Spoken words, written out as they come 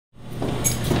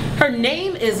Her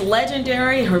name is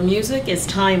legendary, her music is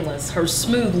timeless, her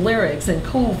smooth lyrics and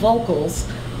cool vocals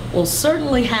will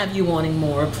certainly have you wanting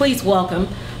more. Please welcome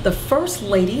the First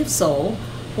Lady of Soul,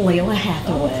 Lalah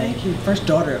Hathaway. Oh, thank you. First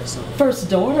daughter of soul.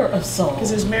 First daughter of soul.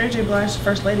 Because is Mary J. Blige the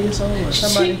First Lady of Soul or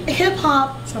somebody? Hip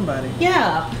hop. Somebody.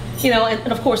 Yeah. You know,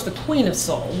 and of course the Queen of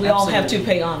Soul. We all have to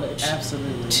pay homage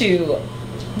to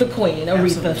the Queen,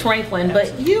 Aretha Franklin.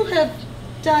 But you have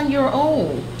done your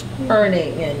own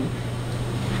earning and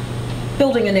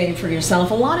building a name for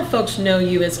yourself. A lot of folks know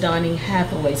you as Donny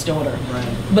Hathaway's daughter.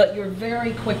 Right. But you're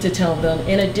very quick to tell them,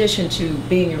 in addition to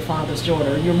being your father's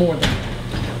daughter, you're more than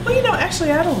that. Well, you know,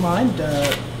 actually, I don't mind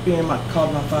being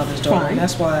called my father's daughter. And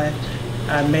that's why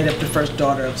I made up the First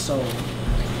Daughter of Soul.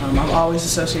 I'm always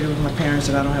associated with my parents,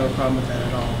 and I don't have a problem with that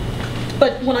at all.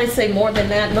 But when I say more than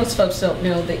that, most folks don't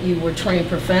know that you were trained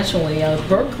professionally, a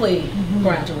Berkeley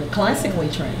graduate, classically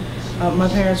trained. My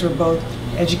parents were both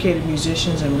educated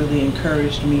musicians and really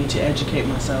encouraged me to educate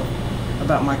myself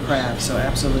about my craft, so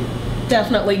absolutely.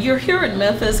 Definitely. You're here in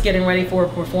Memphis getting ready for a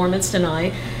performance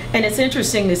tonight, and it's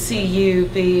interesting to see you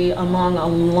be among a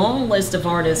long list of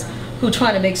artists who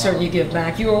try to make certain you give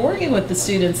back. You were working with the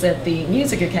students at the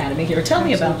Music Academy here. Tell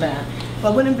me about that.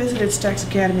 Well, I went and visited Stax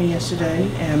Academy yesterday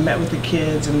and met with the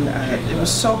kids, and it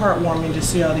was so heartwarming to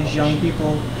see all these young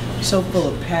people so full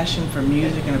of passion for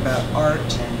music and about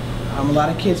art. A lot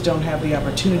of kids don't have the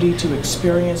opportunity to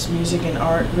experience music and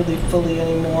art really fully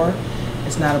anymore.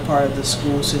 It's not a part of the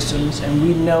school systems, and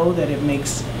we know that it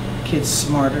makes kids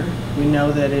smarter. We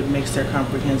know that it makes their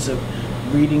comprehensive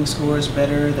reading scores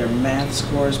better, their math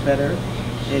scores better.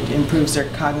 It improves their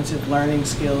cognitive learning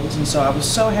skills, and so I was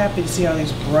so happy to see all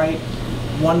these bright,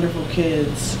 wonderful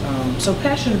kids so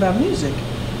passionate about music.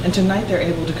 And tonight they're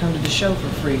able to come to the show for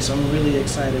free, so I'm really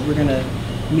excited. We're going to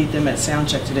meet them at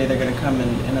soundcheck today. They're going to come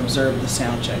and observe the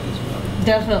soundcheck as well.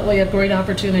 Definitely a great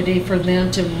opportunity for them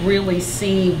to really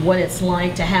see what it's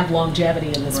like to have longevity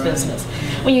in this business.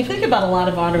 When you think about a lot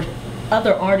of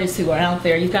other artists who are out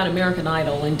there, you've got American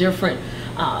Idol and different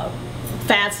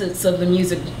facets of the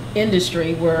music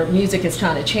industry where music has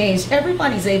kind of changed.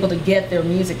 Everybody's able to get their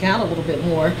music out a little bit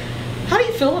more. How do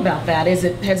you feel about that? Has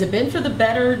it been for the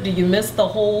better? Do you miss the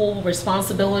whole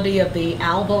responsibility of the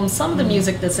album? Some of the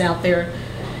music that's out there,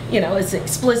 you know, is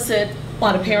explicit. A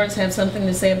lot of parents have something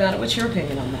to say about it. What's your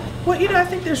opinion on that? Well, you know, I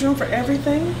think there's room for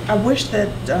everything. I wish that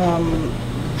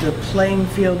the playing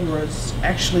field was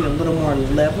actually a little more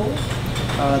level.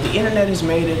 The internet has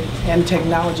made it, and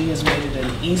technology has made it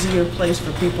an easier place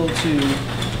for people to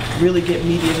really get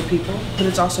media to people, but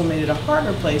it's also made it a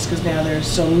harder place because now there's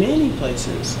so many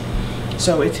places.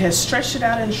 So it has stretched it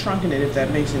out and shrunken it, if that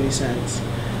makes any sense.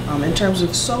 In terms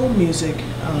of soul music,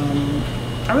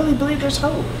 I really believe there's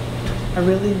hope. I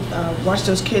really watched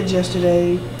those kids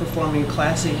yesterday performing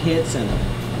classic hits and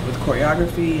with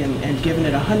choreography and giving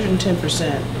it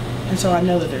 110%. And so I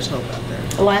know that there's hope out there.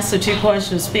 The last two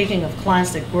questions, speaking of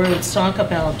classic groups, talk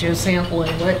about Joe Sample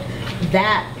and what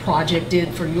that project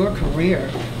did for your career.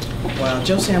 Well,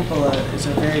 Joe Sample is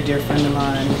a very dear friend of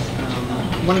mine.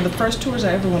 One of the first tours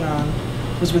I ever went on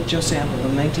was with Joe Sample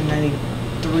in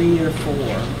 1993 or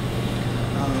 4.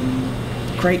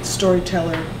 Great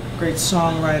storyteller, great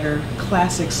songwriter,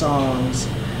 classic songs.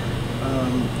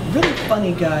 Really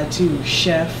funny guy too,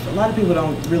 chef. A lot of people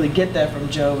don't really get that from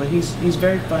Joe, but he's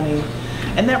very funny.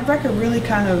 And that record really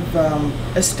kind of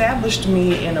established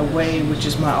me in a way which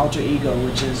is my alter ego,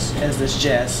 which is as this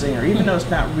jazz singer. Even though it's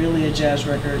not really a jazz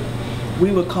record,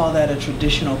 we would call that a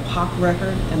traditional pop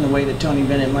record in the way that Tony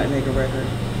Bennett might make a record.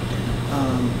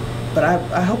 But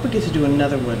I hope we get to do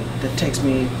another one that takes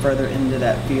me further into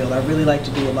that field. I really like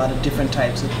to do a lot of different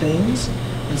types of things,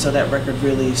 and so that record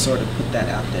really sort of put that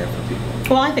out there for people.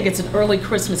 Well, I think it's an early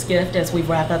Christmas gift as we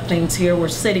wrap up things here. We're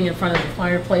sitting in front of the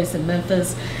fireplace in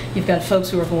Memphis. You've got folks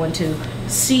who are going to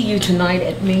see you tonight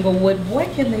at Minglewood.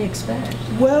 What can they expect?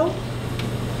 Well,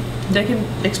 they can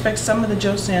expect some of the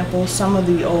Joe Sample, some of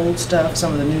the old stuff,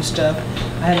 some of the new stuff.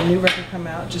 I had a new record come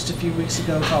out just a few weeks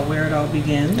ago called Where It All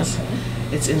Begins. Okay.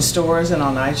 It's in stores and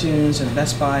on iTunes and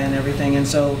Best Buy and everything, and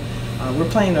so we're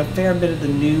playing a fair bit of the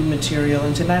new material,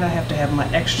 and tonight I have to have my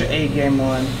extra A game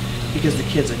on because the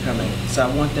kids are coming. So I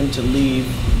want them to leave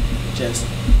just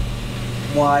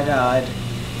wide-eyed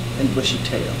and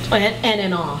bushy-tailed. And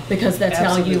in awe, because that's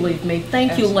how you leave me.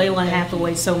 Thank you, Lalah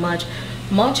Hathaway, so much.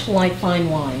 Much like fine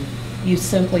wine, you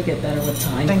simply get better with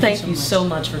time. Thank you so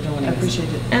much for joining us. I appreciate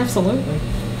it. Absolutely.